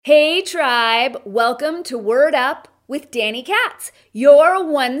Hey tribe, welcome to Word Up with Danny Katz, your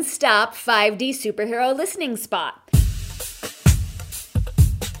one-stop 5D superhero listening spot.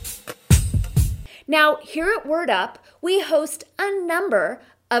 Now, here at Word Up, we host a number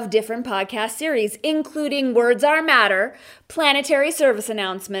of different podcast series, including Words Are Matter, Planetary Service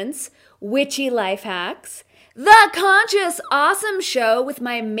Announcements, Witchy Life Hacks, The Conscious Awesome Show with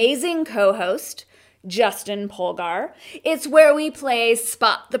my amazing co-host, Justin Polgar. It's where we play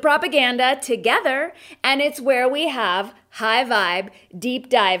Spot the Propaganda together, and it's where we have high vibe, deep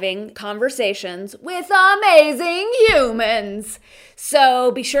diving conversations with amazing humans.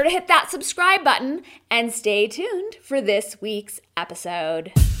 So be sure to hit that subscribe button and stay tuned for this week's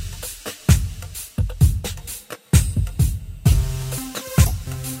episode.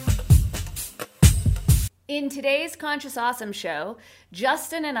 In today's Conscious Awesome Show,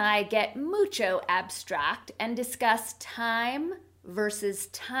 Justin and I get mucho abstract and discuss time versus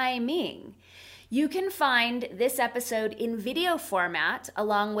timing. You can find this episode in video format,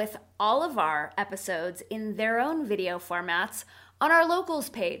 along with all of our episodes in their own video formats, on our locals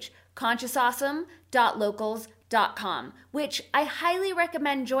page, consciousawesome.locals.com, which I highly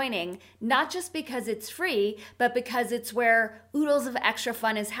recommend joining, not just because it's free, but because it's where oodles of extra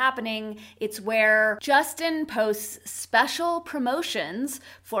fun is happening. It's where Justin posts special promotions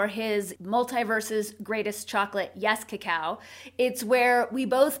for his Multiverse's Greatest Chocolate, Yes Cacao. It's where we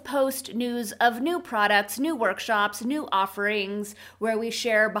both post news of new products, new workshops, new offerings, where we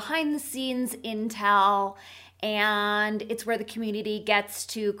share behind the scenes intel, and it's where the community gets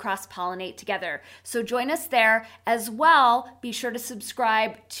to cross-pollinate together. So join us there as well. Be sure to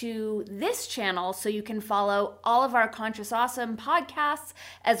subscribe to this channel so you can follow all of our Conscious Awesome podcasts,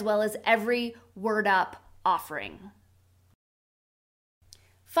 as well as every Word Up offering.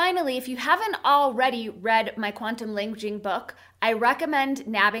 Finally, if you haven't already read my quantum languaging book, I recommend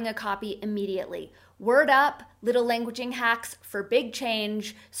nabbing a copy immediately. Word Up, Little Languaging Hacks for Big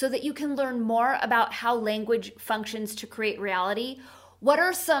Change, so that you can learn more about how language functions to create reality. What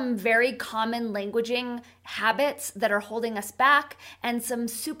are some very common languaging habits that are holding us back, and some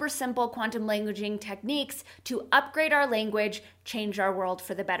super simple quantum languaging techniques to upgrade our language, change our world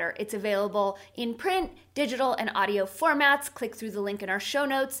for the better. It's available in print, digital, and audio formats. Click through the link in our show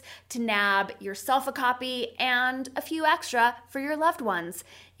notes to nab yourself a copy and a few extra for your loved ones.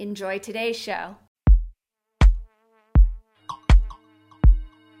 Enjoy today's show.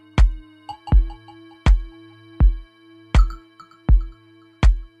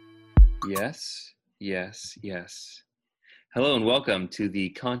 Yes, yes, yes. Hello and welcome to the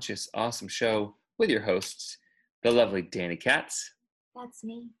Conscious Awesome Show with your hosts, the lovely Danny Katz. That's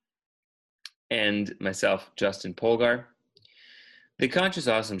me. And myself, Justin Polgar. The Conscious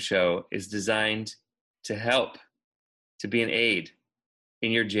Awesome Show is designed to help, to be an aid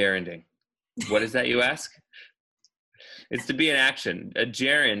in your gerunding. What is that, you ask? It's to be an action. A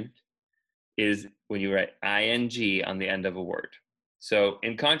gerund is when you write ing on the end of a word. So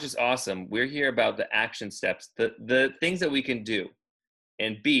in Conscious Awesome, we're here about the action steps, the things that we can do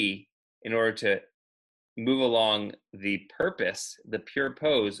and be in order to move along the purpose, the pure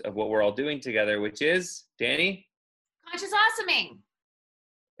pose of what we're all doing together, which is, Danny? Conscious Awesoming.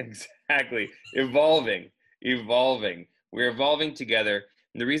 Exactly. Evolving. We're evolving together.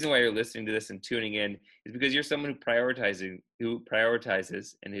 And the reason why you're listening to this and tuning in is because you're someone who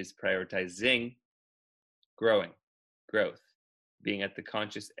prioritizes and is prioritizing growth, being at the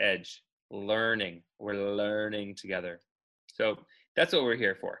conscious edge, learning. We're learning together. So that's what we're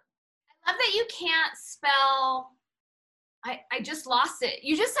here for. I love that you can't spell. I just lost it.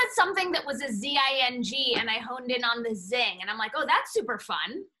 You just said something that was a Z-I-N-G, and I honed in on the zing. And I'm like, oh, that's super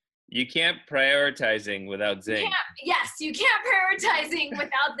fun. You can't prioritizing without zing. You can't prioritizing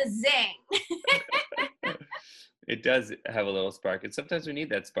without the zing. It does have a little spark, and sometimes we need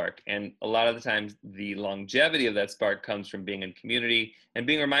that spark. And a lot of the times, the longevity of that spark comes from being in community and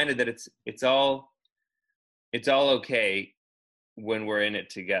being reminded that it's all okay when we're in it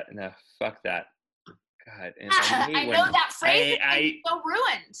together. Now, fuck that, God. And I know that phrase is so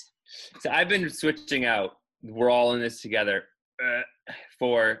ruined. So I've been switching out. We're all in this together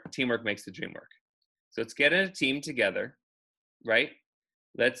for teamwork makes the dream work. So let's get in a team together, right?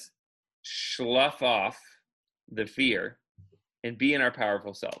 Let's slough off the fear and be in our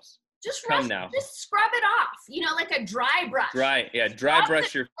powerful selves. Just scrub it off, like a dry brush. Dry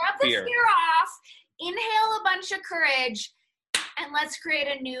brush your fear. Scrub the fear off, inhale a bunch of courage, and let's create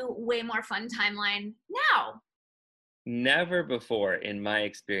a new, way more fun timeline now. Never before in my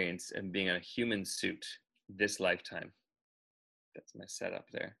experience of being a human suit this lifetime, that's my setup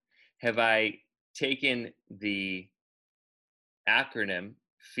there, have I taken the acronym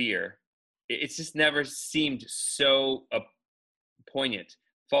fear. It's just never seemed so poignant.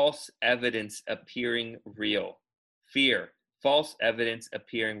 False evidence appearing real. Fear. False evidence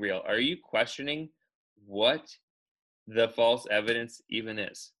appearing real. Are you questioning what the false evidence even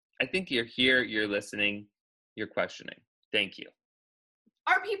is? I think you're here, you're listening, you're questioning. Thank you.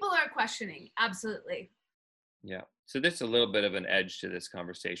 Our people are questioning. Absolutely. Yeah. So there's a little bit of an edge to this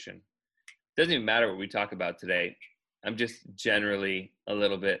conversation. Doesn't even matter what we talk about today. I'm just generally a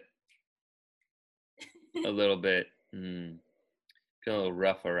little bit feeling a little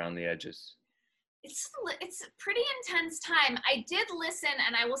rough around the edges. It's a pretty intense time. I did listen,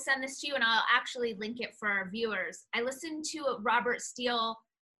 and I will send this to you, and I'll actually link it for our viewers. I listened to a Robert Steele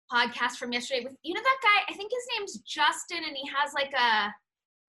podcast from yesterday with, you know, that guy, I think his name's Justin, and he has like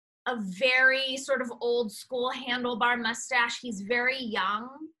a very sort of old school handlebar mustache. He's very young,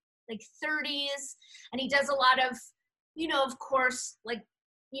 like 30s, and he does a lot of, you know, of course, like,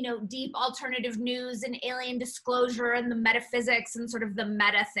 you know, deep alternative news and alien disclosure and the metaphysics and sort of the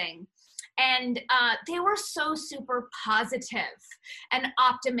meta thing. And they were so super positive and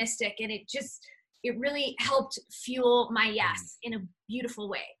optimistic, and it really helped fuel my yes in a beautiful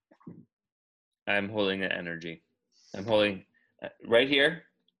way. I'm holding the energy. I'm holding right here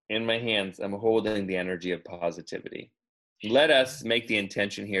in my hands. I'm holding the energy of positivity. Let us make the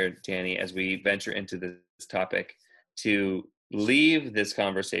intention here, Danny, as we venture into this topic, to leave this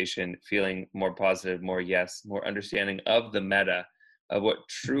conversation feeling more positive, more yes, more understanding of the meta, of what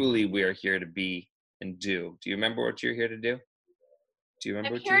truly we're here to be and do. Do you remember what you're here to do? Do you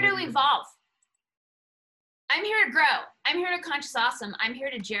remember? I'm here to evolve. I'm here to grow. I'm here to Conscious Awesome. I'm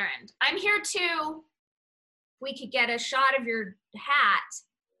here to gerund. I'm here to, we could get a shot of your hat.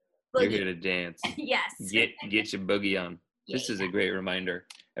 Boogie. You're here to dance. Yes. Get your boogie on. Yeah, this is a great reminder.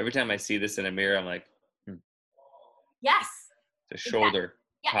 Every time I see this in a mirror, I'm like, yes. The shoulder.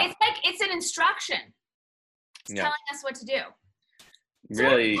 Yeah, pop. it's like, it's an instruction. It's telling us what to do. So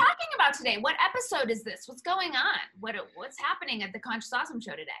really, what are we talking about today? What episode is this? What's going on? What's happening at the Conscious Awesome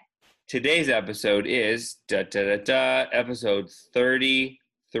show today? Today's episode is episode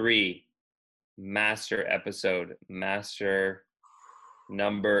 33. Master episode. Master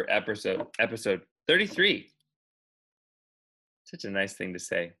number episode 33. Such a nice thing to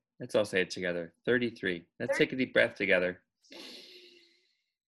say. Let's all say it together. 33. Let's take a deep breath together.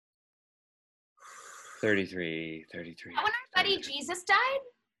 33. When our buddy Jesus died?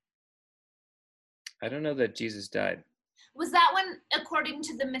 I don't know that Jesus died. Was that when, according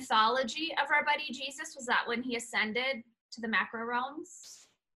to the mythology of our buddy Jesus, was that when he ascended to the macro realms?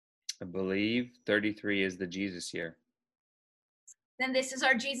 I believe 33 is the Jesus year. Then this is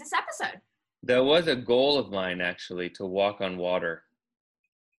our Jesus episode. That was a goal of mine, actually, to walk on water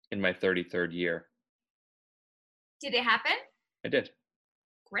in my 33rd year. Did it happen? I did.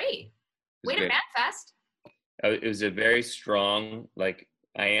 Great. Way to manifest. It was a very strong, like,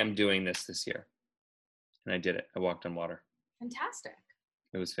 I am doing this year. And I did it. I walked on water. Fantastic.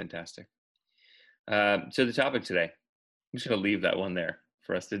 It was fantastic. So the topic today, I'm just going to leave that one there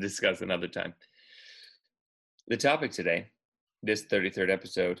for us to discuss another time. The topic today, this 33rd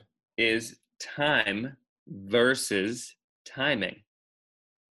episode, is time versus timing.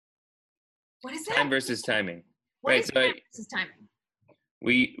 What is that? Time versus timing. What is time versus timing?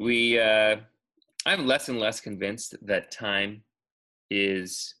 I'm less and less convinced that time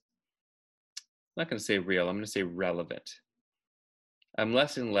is, I'm not going to say real, I'm going to say relevant. I'm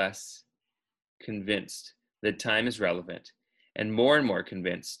less and less convinced that time is relevant, and more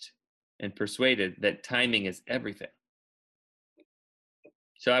convinced and persuaded that timing is everything.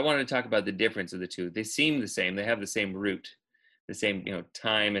 So I wanted to talk about the difference of the two. They seem the same. They have the same root, the same,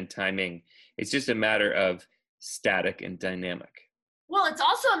 time and timing. It's just a matter of static and dynamic. Well, it's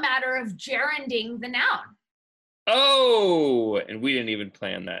also a matter of gerunding the noun. Oh, and we didn't even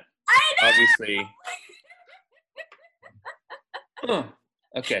plan that. I know! Obviously.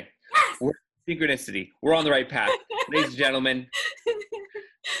 Okay. Yes! Synchronicity. We're on the right path. Ladies and gentlemen,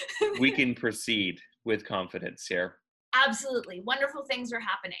 we can proceed with confidence here. Absolutely. Wonderful things are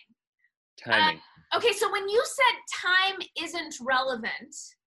happening. Timing. Okay, so when you said time isn't relevant.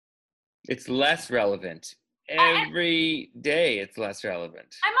 It's less relevant. Every day it's less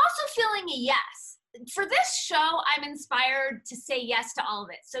relevant. I'm also feeling a yes. For this show, I'm inspired to say yes to all of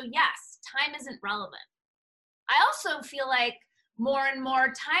it. So yes, time isn't relevant. I also feel like more and more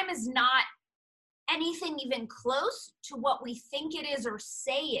time is not anything even close to what we think it is or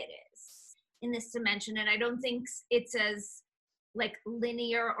say it is in this dimension. And I don't think it's as like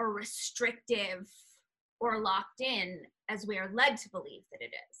linear or restrictive or locked in as we are led to believe that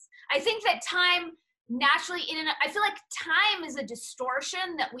it is. I think that time naturally in and I feel like time is a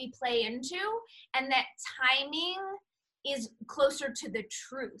distortion that we play into, and that timing is closer to the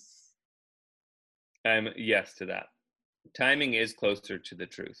truth. Yes to that. Timing is closer to the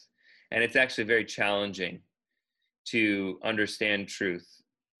truth. And it's actually very challenging to understand truth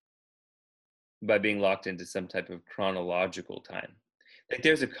by being locked into some type of chronological time. Like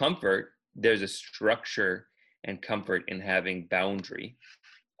there's a structure and comfort in having boundary.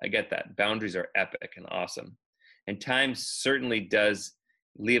 I get that. Boundaries are epic and awesome. And time certainly does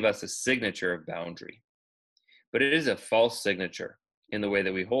leave us a signature of boundary. But it is a false signature in the way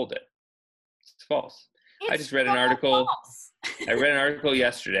that we hold it. It's false. I just read an article. I read an article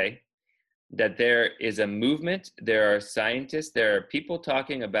yesterday that there is a movement. There are scientists, there are people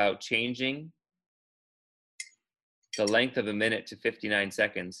talking about changing the length of a minute to 59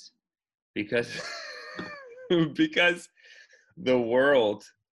 seconds because because the world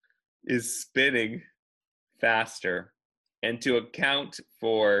is spinning faster. And to account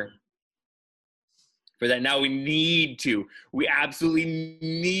for that, now we absolutely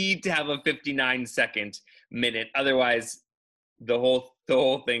need to have a 59-second minute. Otherwise, the whole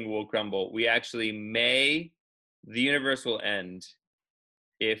thing will crumble. The universe will end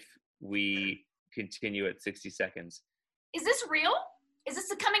if we continue at 60 seconds. Is this real? Is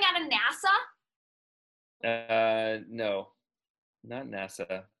this coming out of NASA? No, not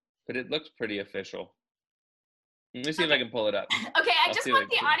NASA, but it looks pretty official. Let me see if I can pull it up. Okay, I just want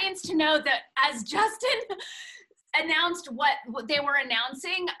the audience to know that as Justin announced what they were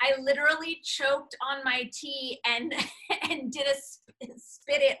announcing, I literally choked on my tea and did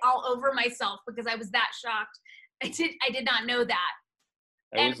spit it all over myself because I was that shocked. I did not know that.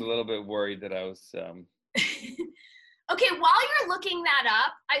 I was a little bit worried that I was. Okay, while you're looking that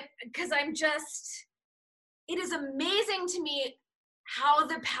up, it is amazing to me how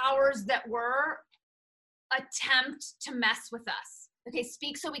the powers that were attempt to mess with us. Okay,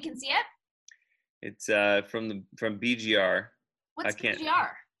 speak so we can see it. It's from BGR. What's BGR?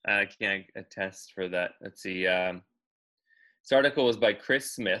 I can't attest for that. Let's see. This article was by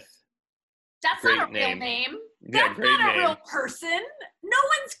Chris Smith. That's not a real name. That's not a real person. No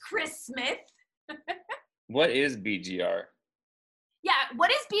one's Chris Smith. What is BGR? Yeah, what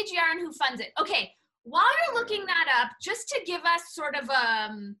is BGR and who funds it? Okay, while you're looking that up, just to give us sort of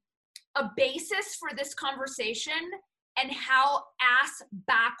a basis for this conversation and how ass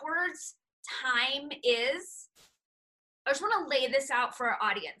backwards time is, I just want to lay this out for our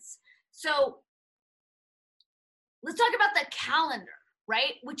audience. So let's talk about the calendar,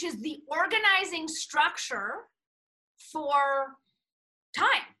 right? Which is the organizing structure for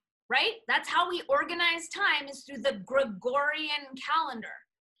time, right? That's how we organize time, is through the Gregorian calendar.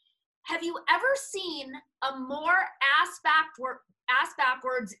 Have you ever seen a more ass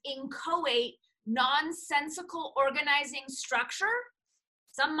backwards, inchoate, nonsensical organizing structure?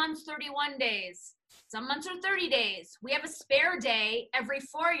 Some months 31 days, some months are 30 days. We have a spare day every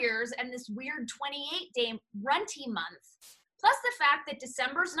 4 years and this weird 28-day runty month. Plus the fact that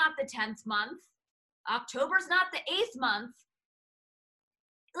December's not the 10th month, October's not the 8th month.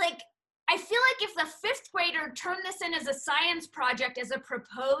 Like, I feel like if the 5th grader turned this in as a science project, as a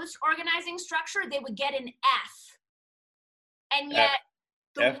proposed organizing structure, they would get an F. And yet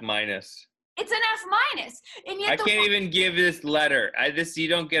F minus. It's an F minus. And yet I can't even give this letter. You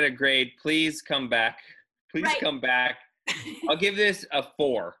don't get a grade. Please come back. Please come back. I'll give this a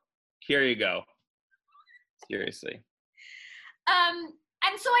 4. Here you go. Seriously.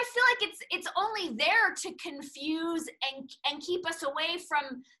 And so I feel like it's only there to confuse and keep us away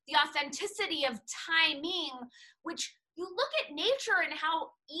from the authenticity of timing, which you look at nature and how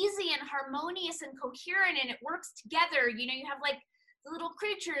easy and harmonious and coherent and it works together. You know, you have like the little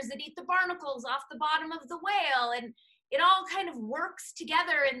creatures that eat the barnacles off the bottom of the whale, and it all kind of works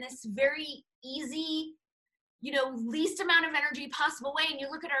together in this very easy, you know, least amount of energy possible way. And you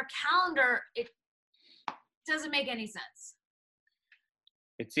look at our calendar, it doesn't make any sense.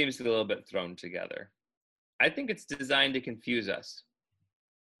 It seems a little bit thrown together. I think it's designed to confuse us.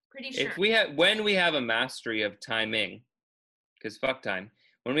 Pretty sure. When we have a mastery of timing, because fuck time,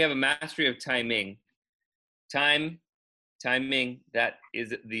 when we have a mastery of timing, that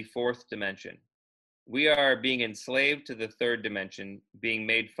is the 4th dimension. We are being enslaved to the 3rd dimension, being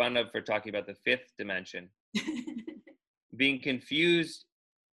made fun of for talking about the 5th dimension, being confused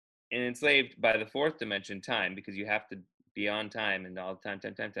and enslaved by the 4th dimension, time, because you have to be on time and all the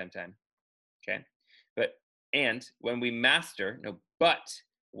time. Okay? But when we master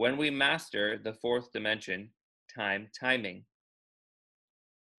the 4th dimension, timing.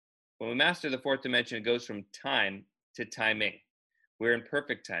 When we master the 4th dimension, it goes from time to timing. We're in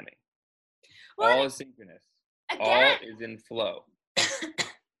perfect timing. All is synchronous. Again, All is in flow.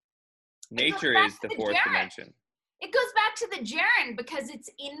 Nature is the fourth dimension. It goes back to the gerund because it's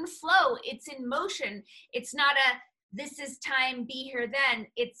in flow. It's in motion. It's not a, this is time, be here then.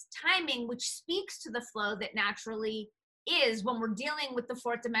 It's timing, which speaks to the flow that naturally is when we're dealing with the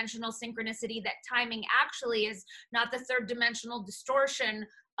fourth dimensional synchronicity, that timing actually is not the third dimensional distortion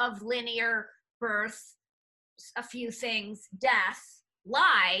of linear birth, a few things, death,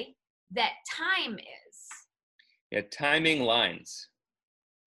 lie, that time is. Yeah, timing lines.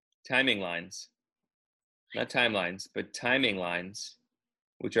 Timing lines. Not timelines, but timing lines,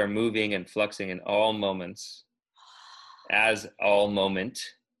 which are moving and fluxing in all moments, as all moment.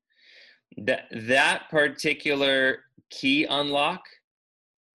 That particular key unlock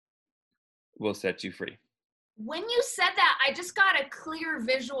will set you free. When you said that, I just got a clear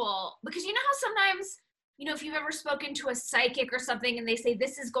visual, because you know how sometimes, you know, if you've ever spoken to a psychic or something and they say,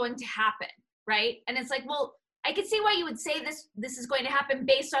 this is going to happen, right? And it's like, well, I could see why you would say this is going to happen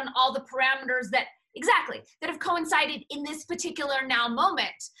based on all the parameters that have coincided in this particular now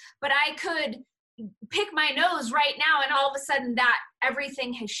moment. But I could pick my nose right now and all of a sudden that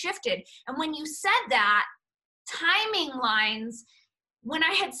everything has shifted. And when you said that, timing lines, when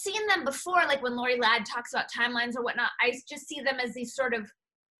I had seen them before, like when Lori Ladd talks about timelines or whatnot, I just see them as these sort of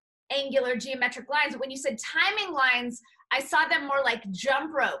angular geometric lines. But when you said timing lines, I saw them more like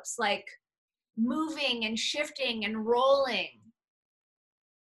jump ropes, like moving and shifting and rolling.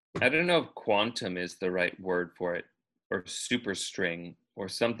 I don't know if quantum is the right word for it, or superstring, or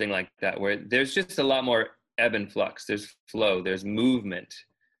something like that, where there's just a lot more ebb and flux. There's flow, there's movement.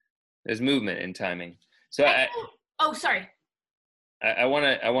 There's movement in timing. So sorry. I want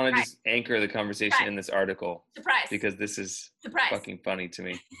to just anchor the conversation in this article. Surprise. Because this is Surprise. fucking funny to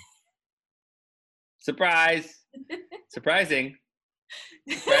me. Surprise. Surprising.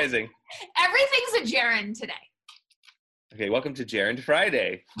 Surprising. Everything's a gerund today. Okay, welcome to Gerund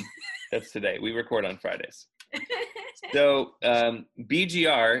Friday. That's today. We record on Fridays. So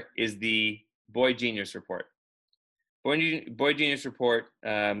BGR is the Boy Genius Report. Boy Genius Report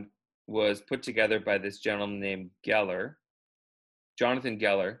was put together by this gentleman named Jonathan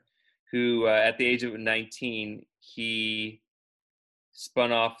Geller, who at the age of 19, he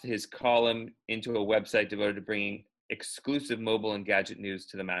spun off his column into a website devoted to bringing exclusive mobile and gadget news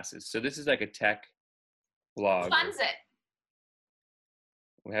to the masses. So this is like a tech blog. Who funds it?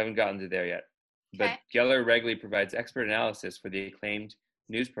 We haven't gotten to there yet. But Okay. Geller regularly provides expert analysis for the acclaimed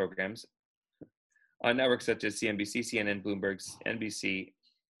news programs on networks such as CNBC, CNN, Bloomberg's NBC,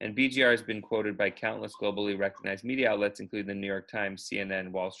 and BGR has been quoted by countless globally recognized media outlets, including the New York Times,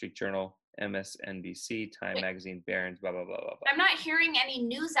 CNN, Wall Street Journal, MSNBC, Time Magazine, Barron's, blah, blah, blah, blah, blah. I'm not hearing any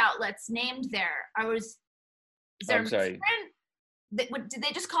news outlets named there. Is there I'm sorry. Did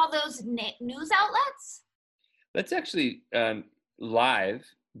they just call those news outlets? Let's actually live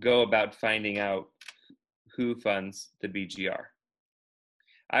go about finding out who funds the BGR.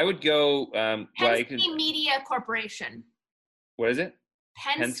 I would go. Penske Media Corporation. What is it?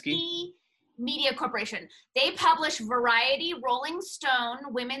 Penske Media Corporation. They publish Variety, Rolling Stone,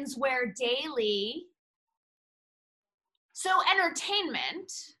 Women's Wear Daily. So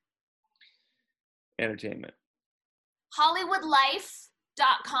entertainment.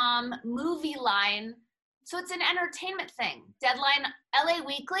 HollywoodLife.com, Movie Line. So it's an entertainment thing. Deadline, LA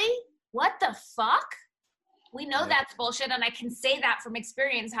Weekly. What the fuck? We know that's bullshit, and I can say that from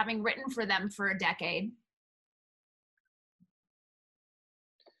experience, having written for them for a decade.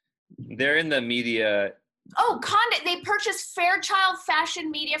 They're in the media. Oh, Condé. They purchased Fairchild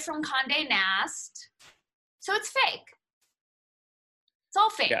Fashion Media from Condé Nast. So it's fake. It's all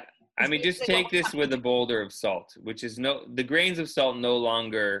fake. Yeah. I mean, just take this with a boulder of salt, which is the grains of salt no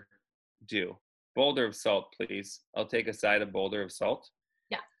longer do. Boulder of salt, please. I'll take a side of boulder of salt.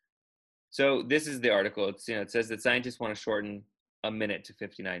 Yeah. So this is the article. It says that scientists want to shorten a minute to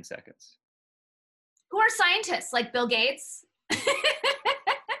 59 seconds. Who are scientists? Like Bill Gates?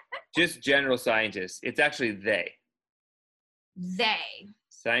 Just general scientists. It's actually they. They.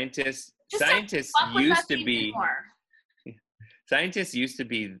 Scientists Just used to be. Scientists used to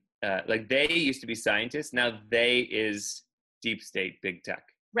be they used to be scientists. Now they is deep state, big tech.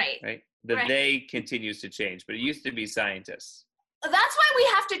 Right. Right. They continues to change, but it used to be scientists. That's why we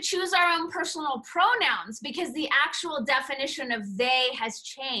have to choose our own personal pronouns, because the actual definition of they has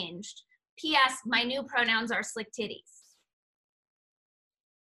changed. P.S. My new pronouns are slick titties.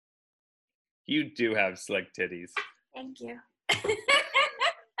 You do have slick titties. Thank you.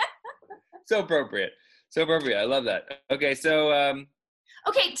 So appropriate. So appropriate. I love that. Okay, so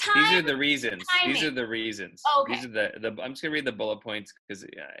Okay, time. These are the reasons. Timing. These are the reasons. Oh, okay. These are the. I'm just gonna read the bullet points because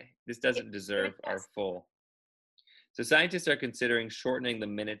this doesn't deserve our full. So scientists are considering shortening the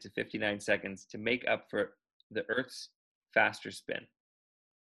minute to 59 seconds to make up for the Earth's faster spin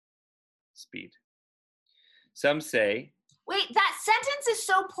speed. Some say. Wait, that sentence is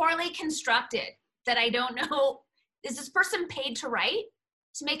so poorly constructed that I don't know. Is this person paid to write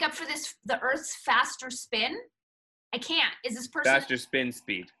to make up for the Earth's faster spin? I can't. Is this person Faster spin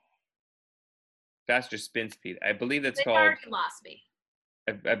speed? Faster spin speed. I believe that's They called. already lost me.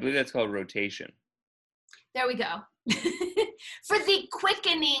 I believe that's called rotation. There we go. For the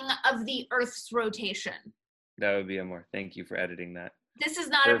quickening of the Earth's rotation. That would be a more. Thank you for editing that. This is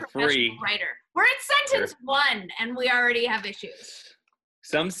not For a professional free. writer. We're at sentence 1 and we already have issues.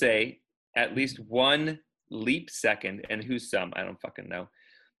 Some say at least one leap second, and who's some? I don't fucking know.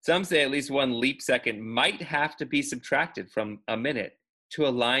 Some say at least one leap second might have to be subtracted from a minute to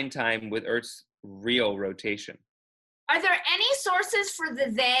align time with Earth's real rotation. Are there any sources for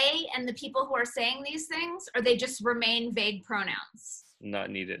the they and the people who are saying these things, or they just remain vague pronouns?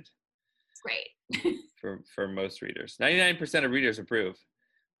 Not needed. Great. for most readers. 99% of readers approve.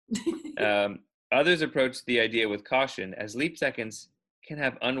 Others approach the idea with caution, as leap seconds can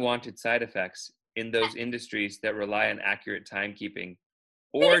have unwanted side effects in those industries that rely on accurate timekeeping,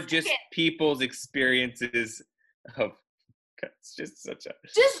 or just people's experiences of. It's just such a.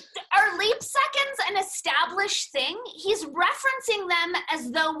 Just are leap seconds an established thing? He's referencing them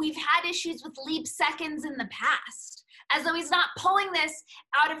as though we've had issues with leap seconds in the past, as though he's not pulling this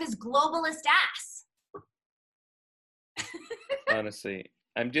out of his globalist ass. Honestly,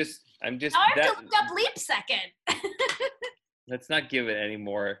 I'm just. I have to look up leap second. Let's not give it any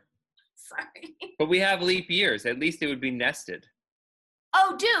more. Sorry. But we have leap years. At least it would be nested.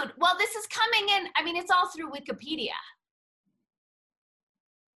 Oh, dude. Well, this is coming in. I mean, it's all through Wikipedia.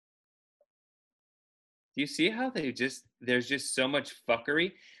 Do you see how there's just so much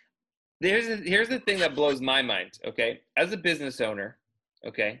fuckery? Here's the thing that blows my mind, okay? As a business owner,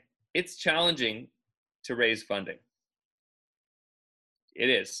 okay, it's challenging to raise funding. It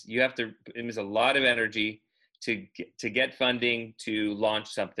is. It is a lot of energy to get funding to launch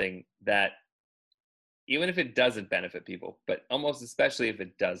something that, even if it doesn't benefit people, but almost especially if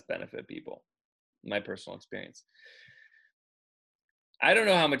it does benefit people, my personal experience. I don't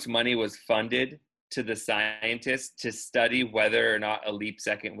know how much money was funded to the scientists to study whether or not a leap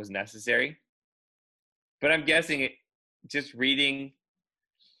second was necessary. But I'm guessing just reading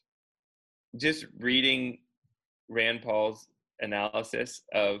Rand Paul's analysis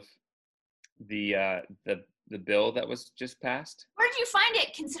of the bill that was just passed. Where did you find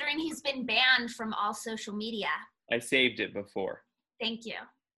it, considering he's been banned from all social media? I saved it before. Thank you.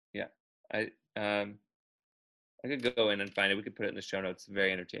 Yeah. I could go in and find it. We could put it in the show notes. It's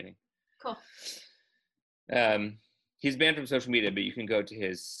very entertaining. Cool. He's banned from social media, but you can go to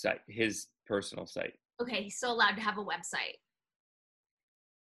his site, his personal site. Okay, he's still allowed to have a website.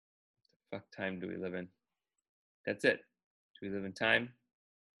 What the fuck time do we live in? That's it. Do we live in time?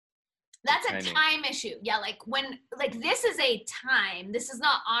 That's a time issue. Yeah, this is a time. This is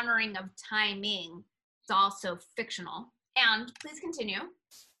not honoring of timing. It's also fictional. And please continue.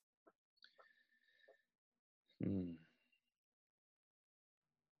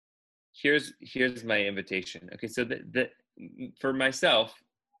 Here's my invitation. Okay, so for myself,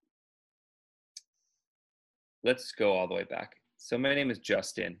 let's go all the way back. So my name is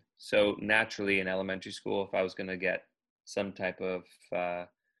Justin. So naturally in elementary school, if I was going to get some type of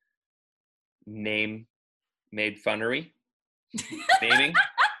name made funnery,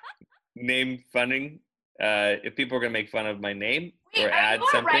 name funning, if people are going to make fun of my name or add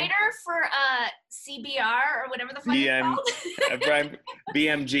something. Are you a writer for CBR or whatever the fuck it's called?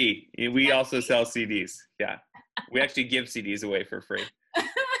 BMG. We also sell CDs. Yeah. We actually give CDs away for free.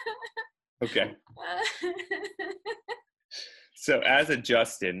 Okay. So as a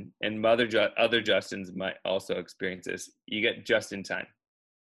Justin, and other Justins might also experience this, you get just in time.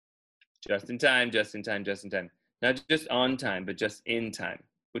 Just in time, just in time, just in time. Not just on time, but just in time,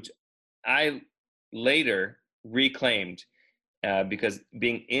 which I later reclaimed because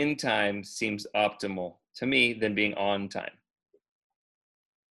being in time seems optimal to me than being on time.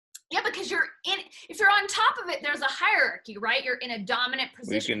 Yeah, because if you're on top of it, there's a hierarchy, right? You're in a dominant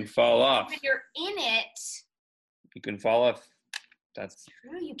position. You can fall off. When you're in it. You can fall off. That's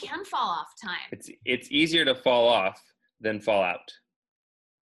true. You can fall off time. It's easier to fall off than fall out.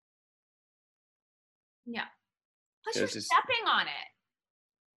 Yeah. Plus you're stepping on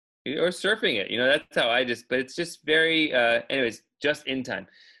it. Or surfing it. That's how but it's just very, anyways, just in time.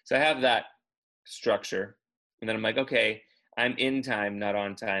 So I have that structure. And then I'm like, okay, I'm in time, not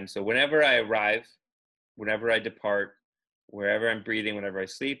on time. So whenever I arrive, whenever I depart, wherever I'm breathing, whenever I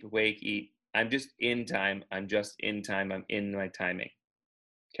sleep, wake, eat, I'm just in time. I'm just in time. I'm in my timing.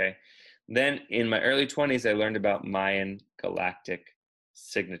 Okay. Then in my early 20s, I learned about Mayan galactic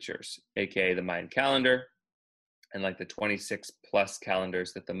signatures, aka the Mayan calendar, and like the 26 plus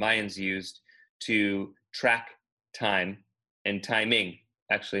calendars that the Mayans used to track time and timing,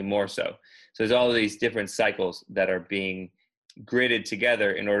 actually more so. So there's all of these different cycles that are being gridded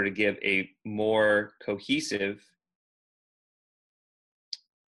together in order to give a more cohesive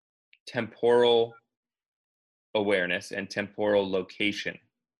temporal awareness and temporal location,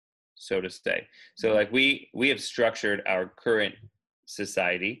 so to say. So like we have structured our current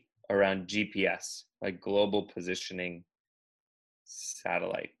society around GPS, like global positioning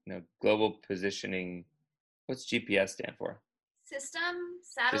satellite. Global positioning, what's GPS stand for? System,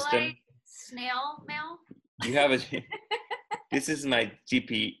 satellite, System. snail mail. You have a this is my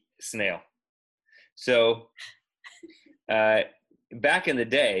GP snail. So back in the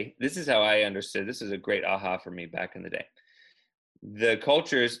day, this is how I understood. This is a great aha for me back in the day. The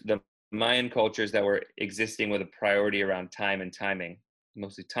cultures, the Mayan cultures that were existing with a priority around time and timing,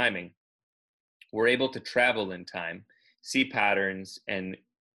 mostly timing, were able to travel in time, see patterns, and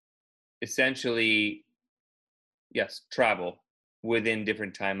essentially, yes, travel within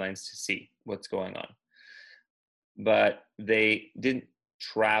different timelines to see what's going on. But they didn't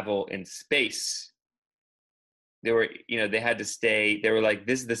travel in space. They were, they had to stay. They were like,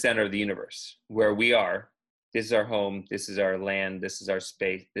 this is the center of the universe where we are. This is our home. This is our land. This is our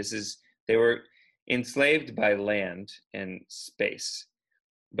space. They were enslaved by land and space,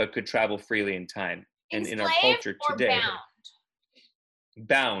 but could travel freely in time. And in our culture today,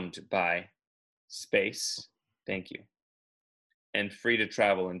 bound by space. Thank you. And free to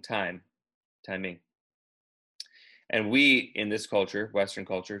travel in timing. And we, in this culture, Western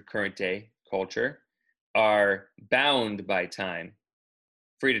culture, current day culture, are bound by time,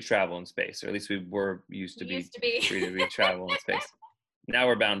 free to travel in space, or at least we were used to be free to travel in space. Now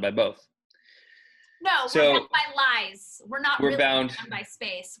we're bound by both. No, we're bound by lies. We're not really bound by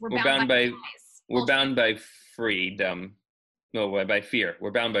space. We're bound by lies. We're bound by freedom. No, by fear.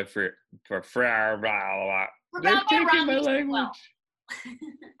 We're bound by fear. We're bound by wrong use of will.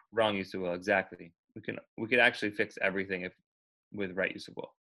 Wrong use of will, exactly. We could actually fix everything with right use of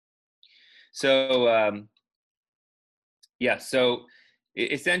will. So so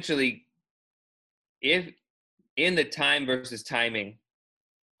essentially, if in the time versus timing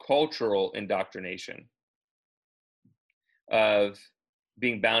cultural indoctrination of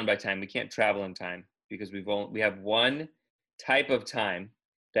being bound by time, we can't travel in time because we have one type of time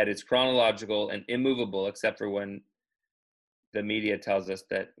that is chronological and immovable, except for when the media tells us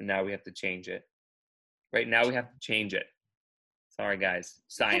that now we have to change it. Right now we have to change it. Sorry, guys.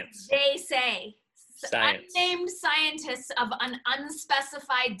 Science. They say. Science. Unnamed scientists of an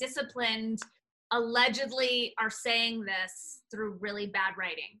unspecified discipline allegedly are saying this through really bad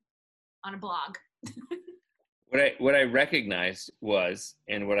writing on a blog. What I recognized was,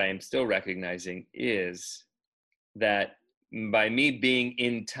 and what I am still recognizing, is that by me being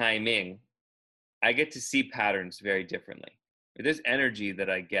in timing, I get to see patterns very differently. There's energy that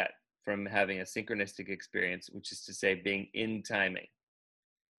I get from having a synchronistic experience, which is to say being in timing.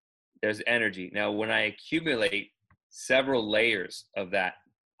 There's energy. Now, when I accumulate several layers of that,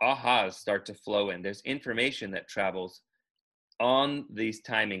 ahas start to flow in. There's information that travels on these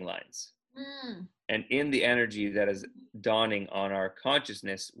timing lines. And in the energy that is dawning on our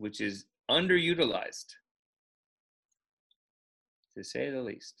consciousness, which is underutilized, to say the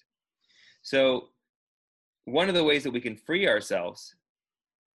least. So one of the ways that we can free ourselves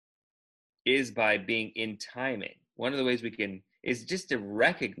is by being in timing. One of the ways we can is just to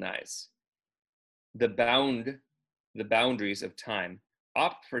recognize the boundaries of time,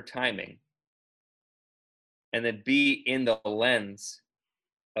 opt for timing, and then be in the lens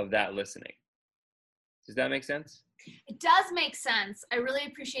of that listening. Does that make sense? It does make sense. I really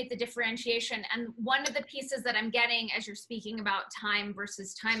appreciate the differentiation. And one of the pieces that I'm getting as you're speaking about time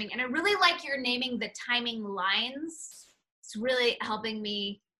versus timing, and I really like your naming the timing lines. It's really helping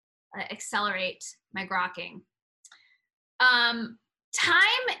me accelerate my grokking. Time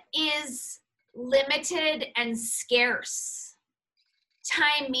is limited and scarce.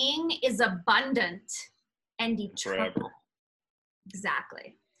 Timing is abundant and eternal. Forever.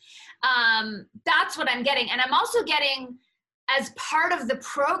 Exactly. That's what I'm getting. And I'm also getting, as part of the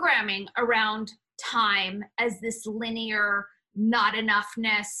programming around time as this linear, not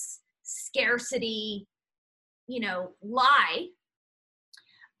enoughness, scarcity, lie,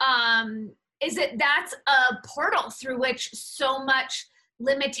 is that that's a portal through which so much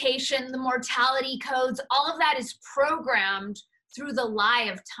limitation, the mortality codes, all of that is programmed through the lie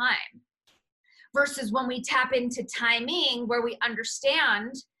of time. Versus when we tap into timing, where we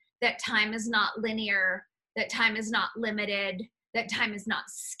understand that time is not linear, that time is not limited, that time is not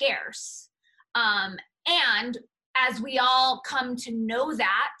scarce. And as we all come to know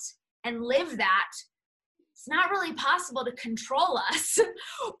that and live that, it's not really possible to control us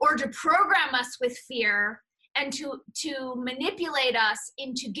or to program us with fear and to manipulate us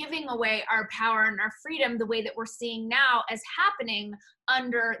into giving away our power and our freedom the way that we're seeing now as happening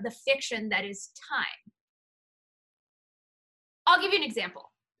under the fiction that is time. I'll give you an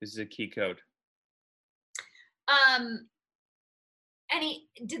example. This is a key code.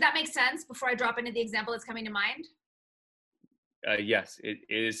 Did that make sense before I drop into the example that's coming to mind? Yes, it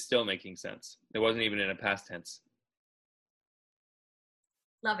is still making sense. It wasn't even in a past tense.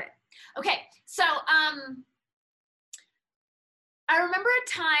 Love it. Okay, so I remember a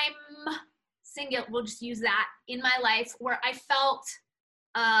time, singular, we'll just use that, in my life where I felt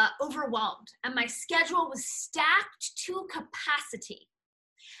overwhelmed and my schedule was stacked to capacity.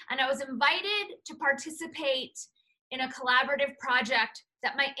 And I was invited to participate in a collaborative project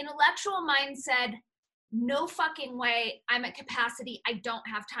that my intellectual mind said, no fucking way, I'm at capacity, I don't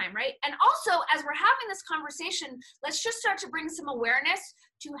have time, right? And also, as we're having this conversation, let's just start to bring some awareness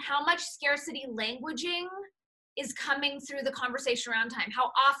to how much scarcity languaging is coming through the conversation around time.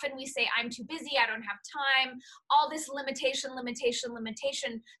 How often we say, I'm too busy, I don't have time, all this limitation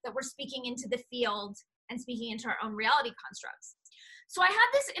that we're speaking into the field and speaking into our own reality constructs. So I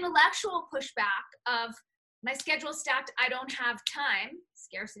had this intellectual pushback of my schedule stacked, I don't have time,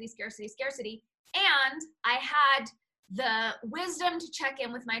 scarcity, and I had the wisdom to check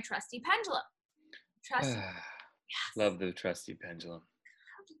in with my trusty pendulum. Yes. Love the trusty pendulum.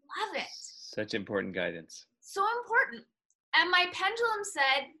 I love it. Such important guidance. So important. And my pendulum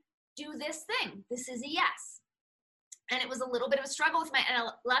said, do this thing. This is a yes. And it was a little bit of a struggle with my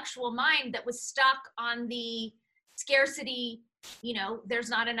intellectual mind that was stuck on the scarcity, there's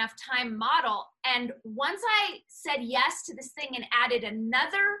not enough time model. And once I said yes to this thing and added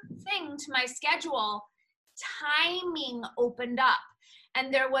another thing to my schedule, timing opened up.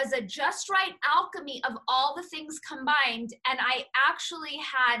 And there was a just right alchemy of all the things combined. And I actually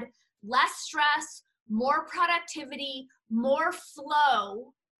had less stress, more productivity, more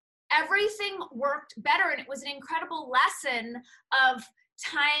flow. Everything worked better. And it was an incredible lesson of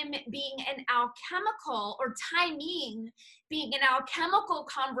time being an alchemical, or timing being an alchemical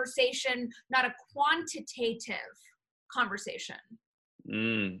conversation, not a quantitative conversation.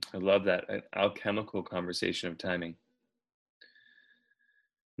 I love that. An alchemical conversation of timing.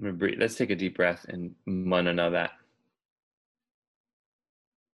 I'm gonna breathe. Let's take a deep breath and manana that.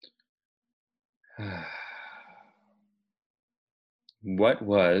 What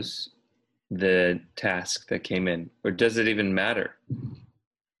was the task that came in? Or does it even matter?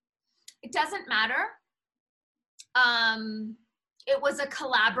 It doesn't matter. It was a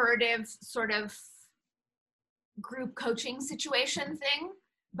collaborative sort of group coaching situation thing,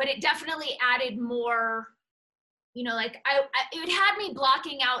 but it definitely added more, it had me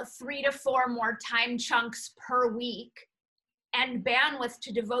blocking out 3 to 4 more time chunks per week and bandwidth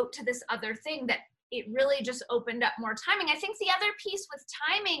to devote to this other thing that it really just opened up more timing. I think the other piece with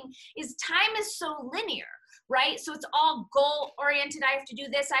timing is time is so linear, right? So it's all goal oriented. I have to do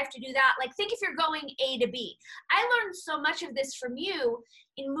this, I have to do that. Like, think if you're going A to B. I learned so much of this from you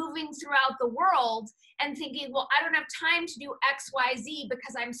in moving throughout the world and thinking, well, I don't have time to do X, Y, Z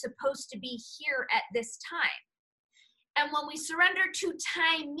because I'm supposed to be here at this time. And when we surrender to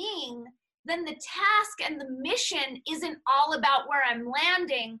timing, then the task and the mission isn't all about where I'm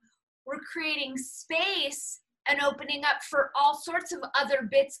landing. We're creating space and opening up for all sorts of other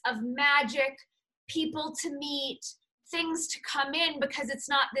bits of magic, people to meet, things to come in, because it's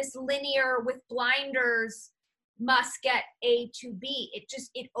not this linear with blinders, must get A to B.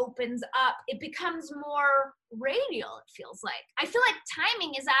 It opens up. It becomes more radial, it feels like. I feel like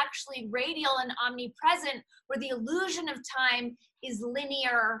timing is actually radial and omnipresent, where the illusion of time is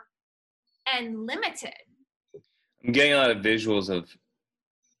linear and limited. I'm getting a lot of visuals of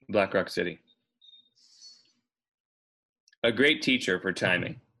Black Rock City. A great teacher for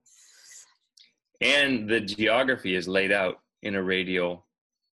timing. And the geography is laid out in a radial,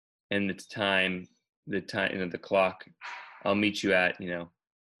 and it's time, the clock. I'll meet you at,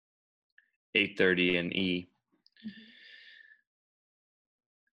 8:30 in E.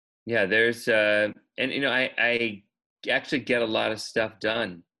 Yeah, there's, I actually get a lot of stuff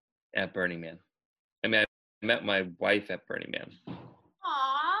done at Burning Man. I mean, I met my wife at Burning Man. Aww.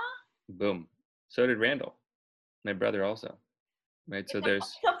 Boom. So did Randall, my brother also. Right. So there's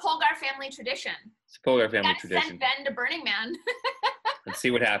it's a Polgar family tradition. It's a Polgar family tradition. Send Ben to Burning Man. Let's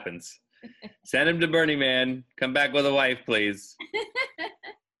see what happens. Send him to Burning Man. Come back with a wife, please.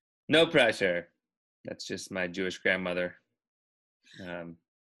 No pressure. That's just my Jewish grandmother. One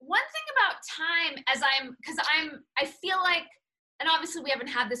thing about time, I feel like, and obviously we haven't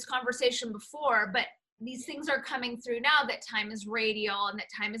had this conversation before, but these things are coming through now that time is radial and that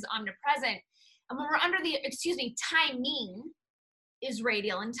time is omnipresent. And when we're timing is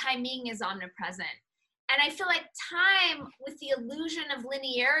radial and timing is omnipresent. And I feel like time with the illusion of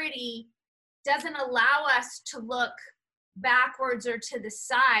linearity doesn't allow us to look backwards or to the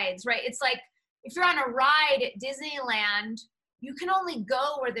sides, right? It's like if you're on a ride at Disneyland, you can only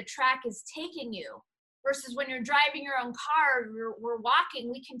go where the track is taking you. Versus when you're driving your own car, we're walking,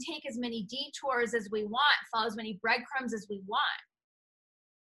 we can take as many detours as we want, follow as many breadcrumbs as we want.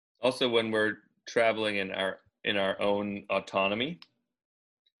 Also, when we're traveling in our own autonomy,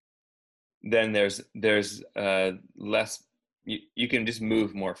 then there's less, you can just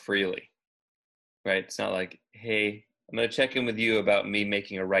move more freely, right? It's not like, hey, I'm going to check in with you about me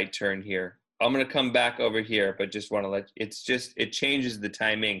making a right turn here. I'm going to come back over here, but just want to it changes the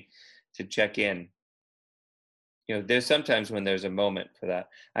timing to check in. There's sometimes when there's a moment for that.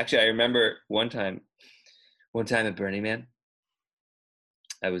 Actually, I remember one time at Burning Man,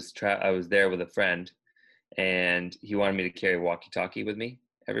 I was there with a friend, and he wanted me to carry a walkie-talkie with me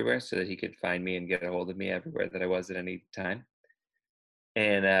everywhere so that he could find me and get a hold of me everywhere that I was at any time.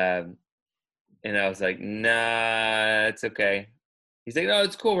 And I was like, nah, it's okay. He's like, no,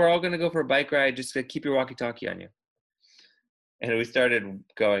 it's cool. We're all going to go for a bike ride. Just keep your walkie-talkie on you. And we started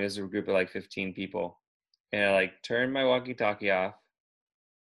going as a group of like 15 people. And I turned my walkie-talkie off,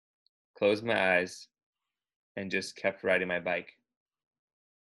 closed my eyes, and just kept riding my bike.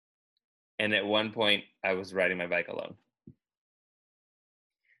 And at one point, I was riding my bike alone.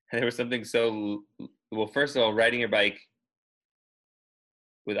 And there was something first of all, riding your bike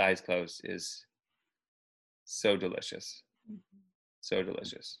with eyes closed is so delicious. Mm-hmm. So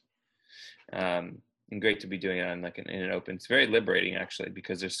delicious. And great to be doing it on in an open. It's very liberating actually,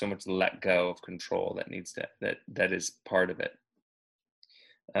 because there's so much let go of control that needs to that is part of it.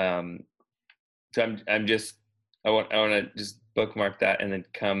 So I want to just bookmark that and then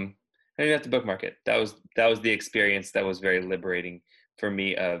come. I didn't have to bookmark it. That was the experience that was very liberating for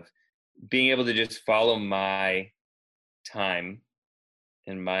me, of being able to just follow my time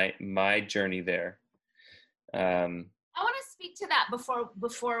and my journey there. I want to speak to that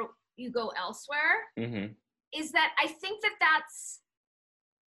before you go elsewhere. Mm-hmm. Is that I think that's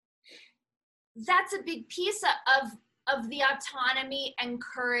a big piece of the autonomy and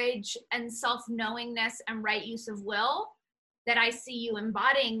courage and self-knowingness and right use of will that I see you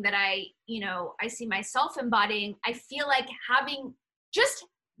embodying, that I see myself embodying. I feel like having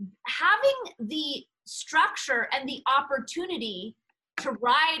the structure and the opportunity to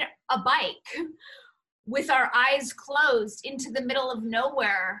ride a bike with our eyes closed into the middle of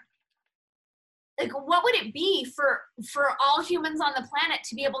nowhere. Like, what would it be for all humans on the planet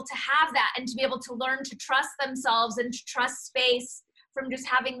to be able to have that and to be able to learn to trust themselves and to trust space from just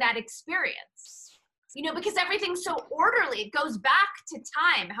having that experience? Because everything's so orderly. It goes back to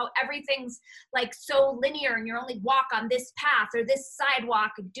time, how everything's so linear and you only walk on this path or this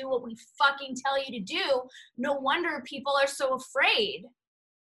sidewalk and do what we fucking tell you to do. No wonder people are so afraid.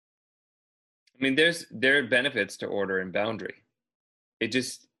 I mean, there are benefits to order and boundary. It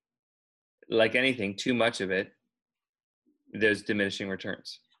just, like anything, too much of it, there's diminishing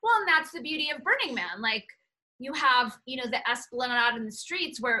returns. Well, and that's the beauty of Burning Man. You have, the esplanade in the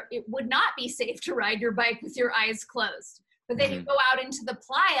streets where it would not be safe to ride your bike with your eyes closed. But then you go out into the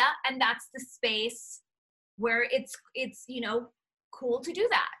playa, and that's the space where it's cool to do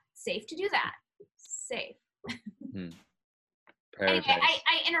that, safe to do that, safe. Anyway,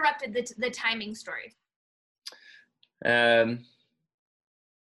 I interrupted the timing story. Yeah,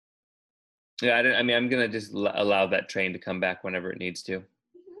 I'm going to just allow that train to come back whenever it needs to.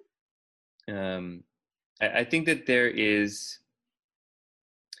 Mm-hmm. I think that there's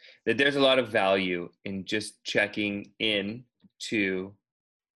a lot of value in just checking in to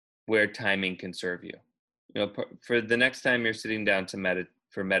where timing can serve you. For the next time you're sitting down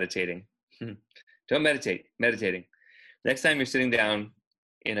for meditating, don't meditating. Next time you're sitting down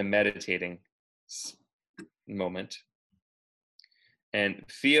in a meditating moment, and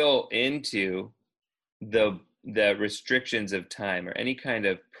feel into the restrictions of time or any kind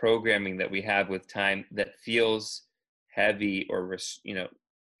of programming that we have with time that feels heavy or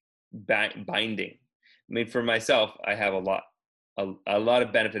binding. I mean, for myself, I have a lot a lot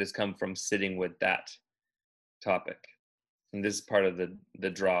of benefit has come from sitting with that topic. And this is part of the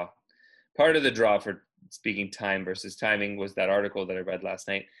draw. Part of the draw for speaking time versus timing was that article that I read last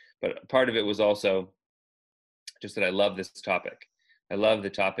night. But part of it was also just that I love this topic. I love the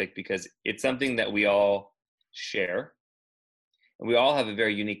topic because it's something that we all share. And we all have a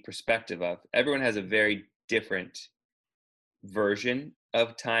very unique perspective of. Everyone has a very different version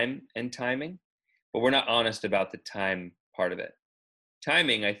of time and timing, but we're not honest about the time part of it.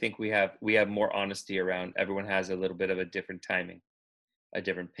 Timing, I think we have more honesty around. Everyone has a little bit of a different timing, a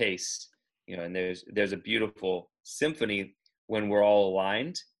different pace, and there's a beautiful symphony when we're all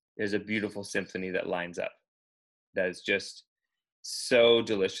aligned. There's a beautiful symphony that lines up that is just so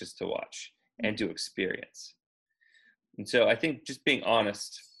delicious to watch and to experience. And so I think just being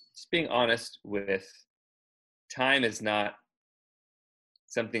honest with time is not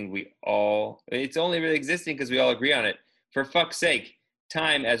something it's only really existing because we all agree on it. For fuck's sake,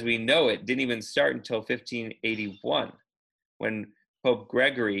 time as we know it didn't even start until 1581, when Pope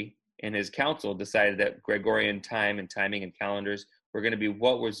Gregory and his council decided that Gregorian time and timing and calendars were going to be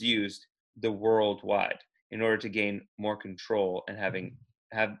what was used the worldwide in order to gain more control and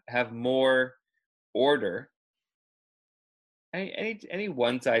have more order. Any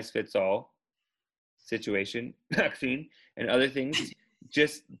one size fits all situation, vaccine and other things,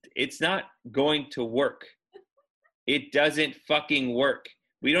 just it's not going to work. It doesn't fucking work.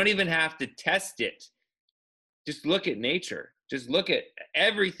 We don't even have to test it. Just look at nature. Just look at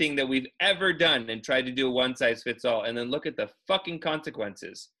everything that we've ever done and tried to do a one size fits all, and then look at the fucking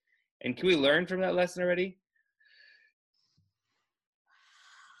consequences. And can we learn from that lesson already?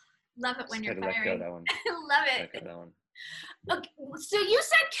 Love it when you're Let go of firing. that one. Love it. Let go of that one. Okay, so you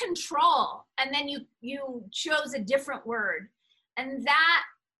said control, and then you chose a different word, and that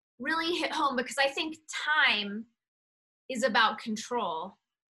really hit home because I think time is about control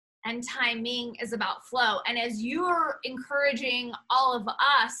and timing is about flow. And as you're encouraging all of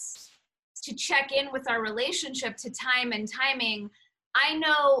us to check in with our relationship to time and timing, I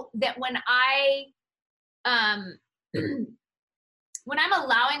know that when when I'm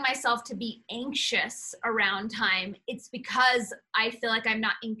allowing myself to be anxious around time, it's because I feel like I'm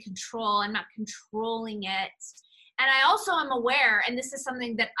not in control. I'm not controlling it. And I also am aware, and this is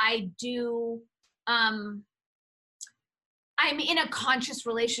something that I do, I'm in a conscious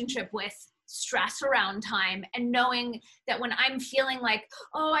relationship with stress around time, and knowing that when I'm feeling like,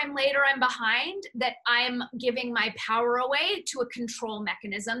 oh, I'm late or I'm behind, that I'm giving my power away to a control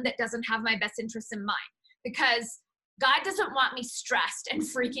mechanism that doesn't have my best interests in mind. Because God doesn't want me stressed and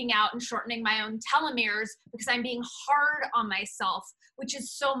freaking out and shortening my own telomeres because I'm being hard on myself, which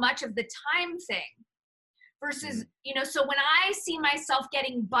is so much of the time thing. Versus, so when I see myself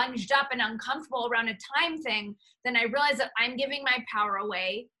getting bunged up and uncomfortable around a time thing, then I realize that I'm giving my power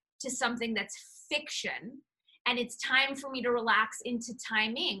away to something that's fiction, and it's time for me to relax into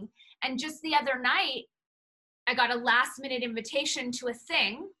timing. And just the other night, I got a last minute invitation to a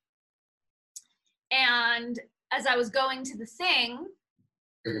thing, and as I was going to the thing,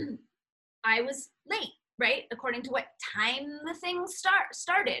 I was late, right? According to what time the thing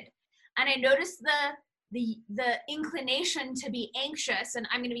started. And I noticed the inclination to be anxious, and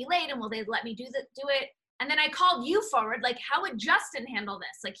I'm going to be late, and will they let me do it? And then I called you forward, like, how would Justin handle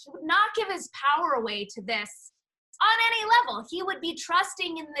this? Like, he would not give his power away to this on any level. He would be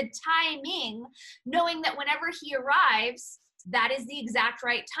trusting in the timing, knowing that whenever he arrives, that is the exact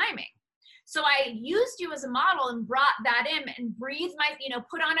right timing. So I used you as a model and brought that in and breathed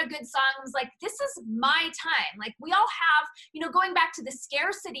put on a good song. I was like, this is my time. Like, we all have, going back to the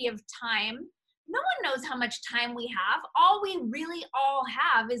scarcity of time, no one knows how much time we have. All we really all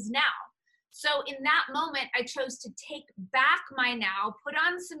have is now. So in that moment, I chose to take back my now, put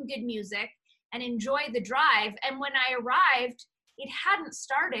on some good music, and enjoy the drive. And when I arrived, it hadn't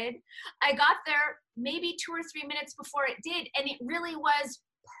started. I got there maybe 2 or 3 minutes before it did, and it really was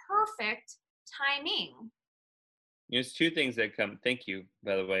perfect timing. There's two things that come. Thank you,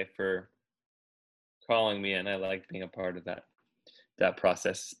 by the way, for calling me in. I liked being a part of that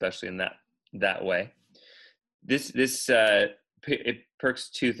process, especially in that way. It perks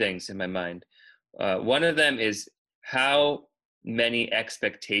two things in my mind. One of them is how many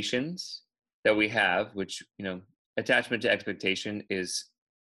expectations that we have, which, attachment to expectation is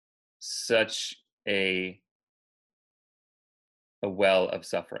such a well of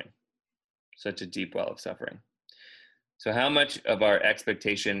suffering, such a deep well of suffering. So how much of our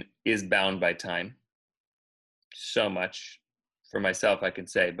expectation is bound by time? So much. For myself, I can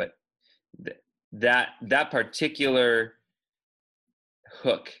say, but that particular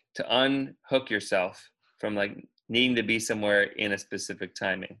hook, to unhook yourself from like needing to be somewhere in a specific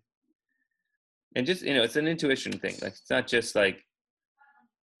timing. And just, it's an intuition thing. Like, it's not just like,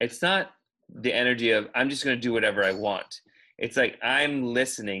 it's not the energy of, I'm just going to do whatever I want. It's like, I'm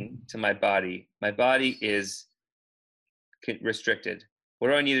listening to my body. My body is restricted. What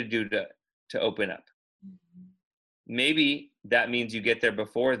do I need to do to open up? Maybe that means you get there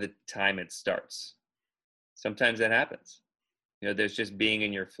before the time it starts. Sometimes that happens. There's just being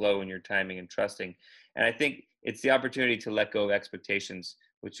in your flow and your timing and trusting. And I think it's the opportunity to let go of expectations,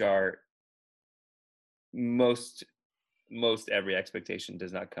 which are most every expectation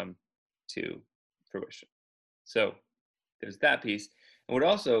does not come to fruition. So there's that piece. And what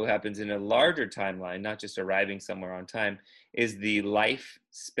also happens in a larger timeline, not just arriving somewhere on time, is the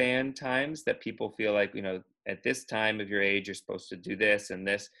lifespan times that people feel like, at this time of your age, you're supposed to do this and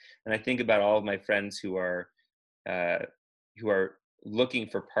this. And I think about all of my friends who are looking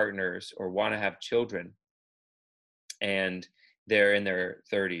for partners or want to have children, and they're in their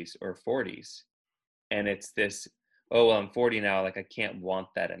 30s or 40s. And it's this, oh, well, I'm 40 now, like I can't want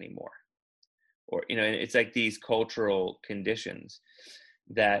that anymore. Or, it's like these cultural conditions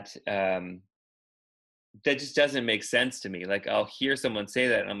that that just doesn't make sense to me. Like, I'll hear someone say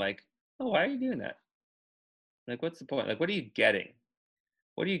that and I'm like, oh, why are you doing that? Like, what's the point? Like, what are you getting?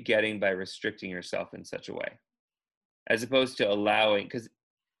 What are you getting by restricting yourself in such a way? As opposed to allowing, because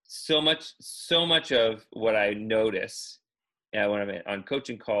so much of what I notice when I'm on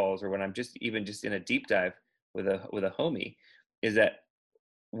coaching calls or when I'm just in a deep dive with a homie, is that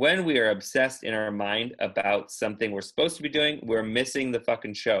when we are obsessed in our mind about something we're supposed to be doing, we're missing the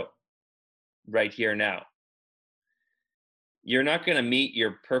fucking show right here now. You're not going to meet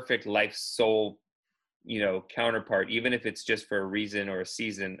your perfect life soul, counterpart, even if it's just for a reason or a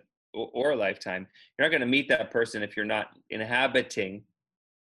season or a lifetime. You're not going to meet that person if you're not inhabiting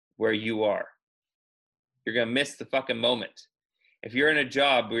where you are. You're going to miss the fucking moment. If you're in a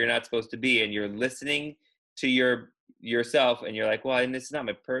job where you're not supposed to be and you're listening to yourself and you're like, well, and it's not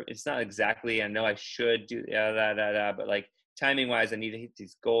it's not exactly, I know I should do but like timing wise, I need to hit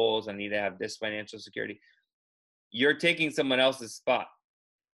these goals. I need to have this financial security. You're taking someone else's spot.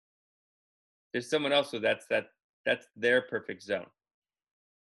 There's someone else who that's their perfect zone.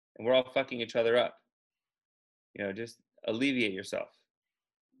 And we're all fucking each other up. Just alleviate yourself.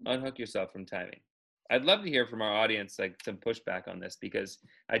 Unhook yourself from timing. I'd love to hear from our audience, like some pushback on this, because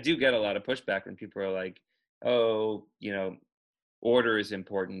I do get a lot of pushback when people are like, oh, order is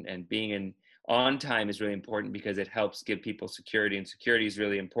important and being on time is really important because it helps give people security, and security is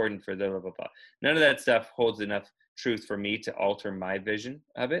really important for the blah, blah, blah. None of that stuff holds enough truth for me to alter my vision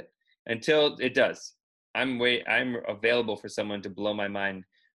of it until it does. I'm available for someone to blow my mind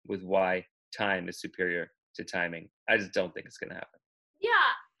with why time is superior to timing. I just don't think it's going to happen. Yeah.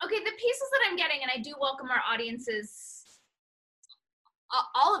 Okay. The pieces that I'm getting, and I do welcome our audience's,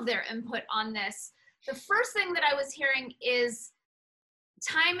 all of their input on this. The first thing that I was hearing is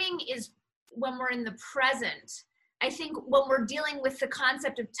timing is when we're in the present. I think when we're dealing with the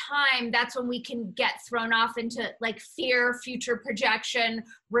concept of time, that's when we can get thrown off into like fear, future projection,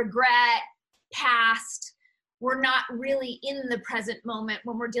 regret, past. We're not really in the present moment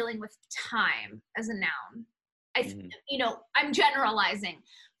when we're dealing with time as a noun. I'm generalizing.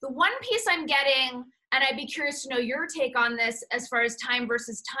 The one piece I'm getting, and I'd be curious to know your take on this as far as time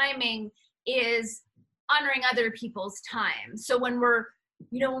versus timing, is honoring other people's time. So when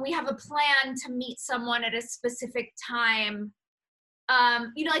when we have a plan to meet someone at a specific time,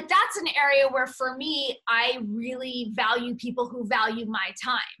 like that's an area where for me, I really value people who value my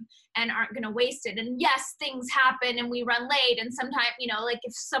time and aren't going to waste it. And yes, things happen and we run late. And sometimes, like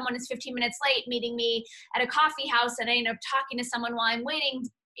if someone is 15 minutes late meeting me at a coffee house and I end up talking to someone while I'm waiting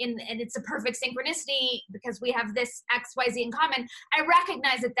and it's a perfect synchronicity because we have this XYZ in common, I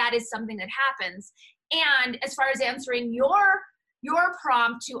recognize that is something that happens. And as far as answering your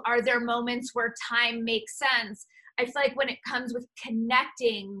prompt to, are there moments where time makes sense? I feel like when it comes with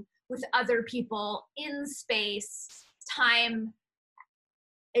connecting with other people in space, time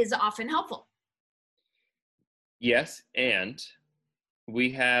is often helpful. Yes, and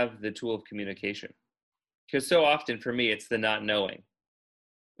we have the tool of communication. Because so often for me, it's the not knowing.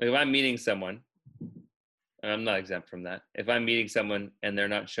 Like if I'm meeting someone, and I'm not exempt from that. If I'm meeting someone and they're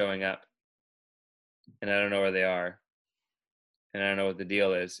not showing up, and I don't know where they are, and I don't know what the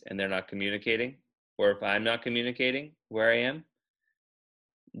deal is, and they're not communicating, or if I'm not communicating where I am,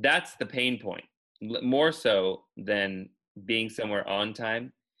 that's the pain point, more so than being somewhere on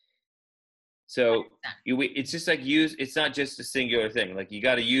time. So it's just like it's not just a singular thing. Like you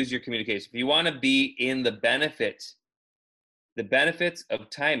got to use your communication. If you want to be in the benefits of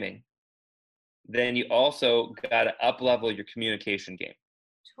timing, then you also got to up-level your communication game.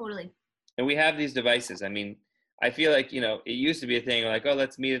 Totally. And we have these devices. I mean, I feel like, it used to be a thing like, oh,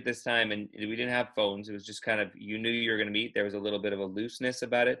 let's meet at this time. And we didn't have phones. It was just kind of, you knew you were going to meet. There was a little bit of a looseness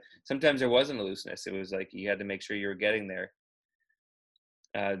about it. Sometimes there wasn't a looseness. It was like you had to make sure you were getting there.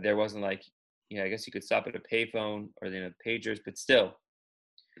 There wasn't like, I guess you could stop at a payphone or pagers, but still,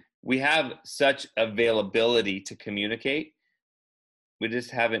 we have such availability to communicate. We just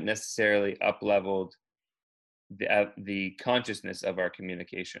haven't necessarily up-leveled the consciousness of our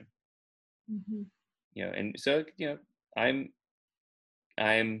communication. Mm-hmm. And so,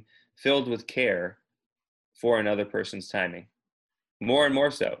 I'm filled with care for another person's timing, more and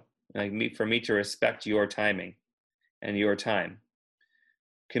more so. For me to respect your timing and your time,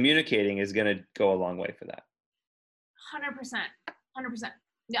 communicating is going to go a long way for that. 100%.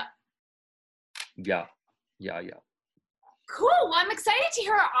 Yeah. Cool. Well, I'm excited to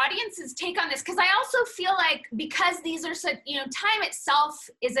hear our audience's take on this, because I also feel like, because these are such, time itself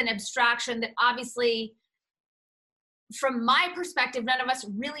is an abstraction that obviously, from my perspective, none of us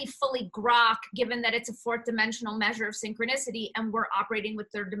really fully grok, given that it's a fourth dimensional measure of synchronicity and we're operating with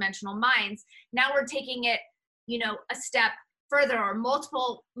third dimensional minds. Now we're taking it, a step further, or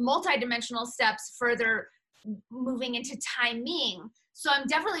multi-dimensional steps further, moving into timing. So I'm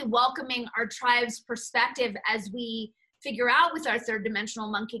definitely welcoming our tribe's perspective as we figure out with our third dimensional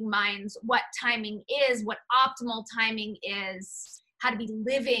monkey minds what timing is, what optimal timing is, how to be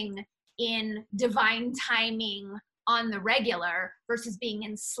living in divine timing on the regular versus being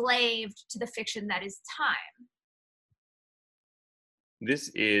enslaved to the fiction that is time. This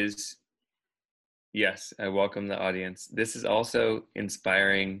is, yes, I welcome the audience. This is also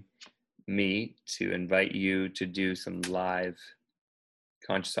inspiring me to invite you to do some live,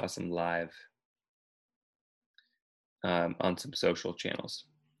 Conscious Awesome Live on some social channels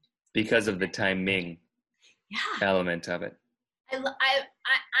because of the timing element of it.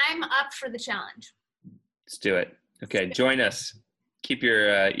 I'm up for the challenge. Let's do it. Okay, join us. Keep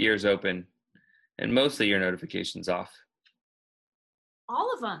your ears open and mostly your notifications off.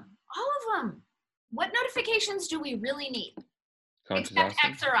 All of them. What notifications do we really need? Conscious Except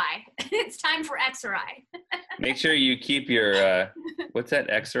Awesome. X or I. It's time for X or I. Make sure you keep your, what's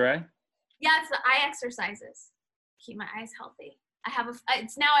that, X or I? Yeah, it's the eye exercises. Keep my eyes healthy.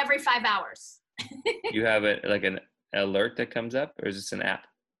 It's now every 5 hours. You have an alert that comes up, or is this an app?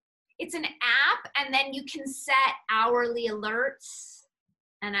 It's an app, and then you can set hourly alerts,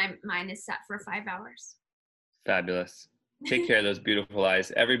 and mine is set for 5 hours. Fabulous. Take care of those beautiful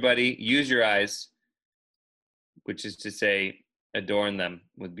eyes. Everybody, use your eyes, which is to say, adorn them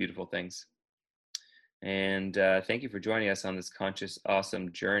with beautiful things. And thank you for joining us on this Conscious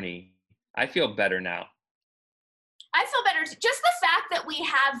Awesome journey. I feel better now. I feel better. Just the fact that we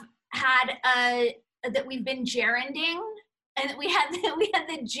have had that we've been gerunding, and that we had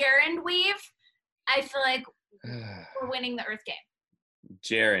the gerund weave. I feel like we're winning the Earth game.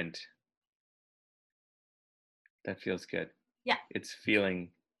 Gerund. That feels good. Yeah. It's feeling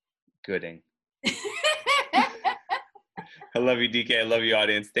gooding. I love you, DK. I love you,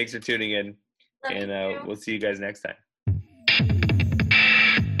 audience. Thanks for tuning in. Love and we'll see you guys next time.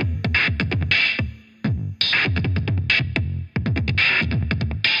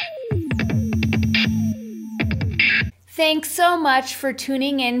 Thanks so much for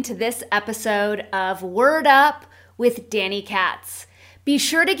tuning in to this episode of Word Up with Danny Katz. Be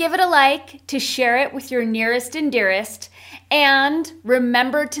sure to give it a like, to share it with your nearest and dearest, and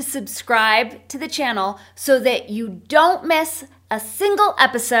remember to subscribe to the channel so that you don't miss a single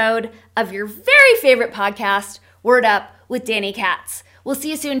episode of your very favorite podcast, Word Up with Danny Katz. We'll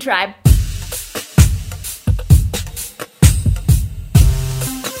see you soon, tribe.